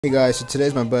Hey guys, so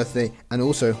today's my birthday and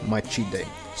also my cheat day.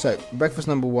 So, breakfast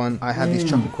number one, I had these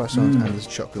chocolate croissants and this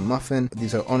chocolate muffin.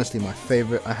 These are honestly my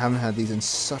favorite. I haven't had these in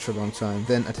such a long time.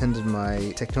 Then attended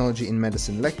my technology in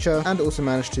medicine lecture and also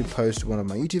managed to post one of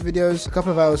my YouTube videos. A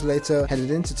couple of hours later,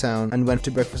 headed into town and went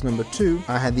to breakfast number two.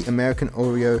 I had the American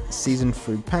Oreo seasoned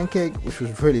fruit pancake, which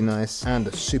was really nice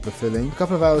and super filling. A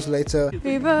couple of hours later,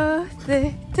 happy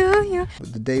birthday to you.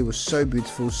 The day was so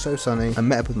beautiful, so sunny. I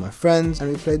met up with my friends and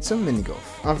we played some mini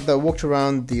golf. After that, I walked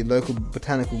around the local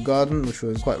botanical garden, which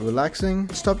was quite relaxing.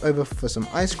 Stopped over for some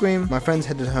ice cream. My friends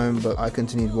headed home, but I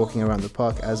continued walking around the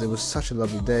park as it was such a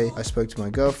lovely day. I spoke to my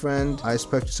girlfriend. I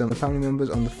spoke to some family members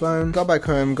on the phone. Got back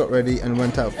home, got ready, and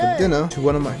went out for dinner to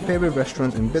one of my favorite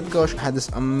restaurants in Bydgoszcz. I had this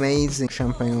amazing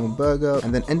champagne burger,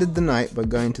 and then ended the night by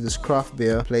going to this craft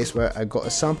beer place where I got a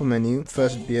sample menu.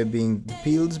 First beer being the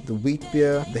Peels, the wheat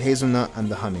beer, the hazelnut, and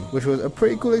the honey, which was a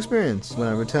pretty cool experience. When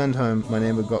I returned home, my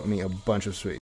neighbor got me a bunch of sweets.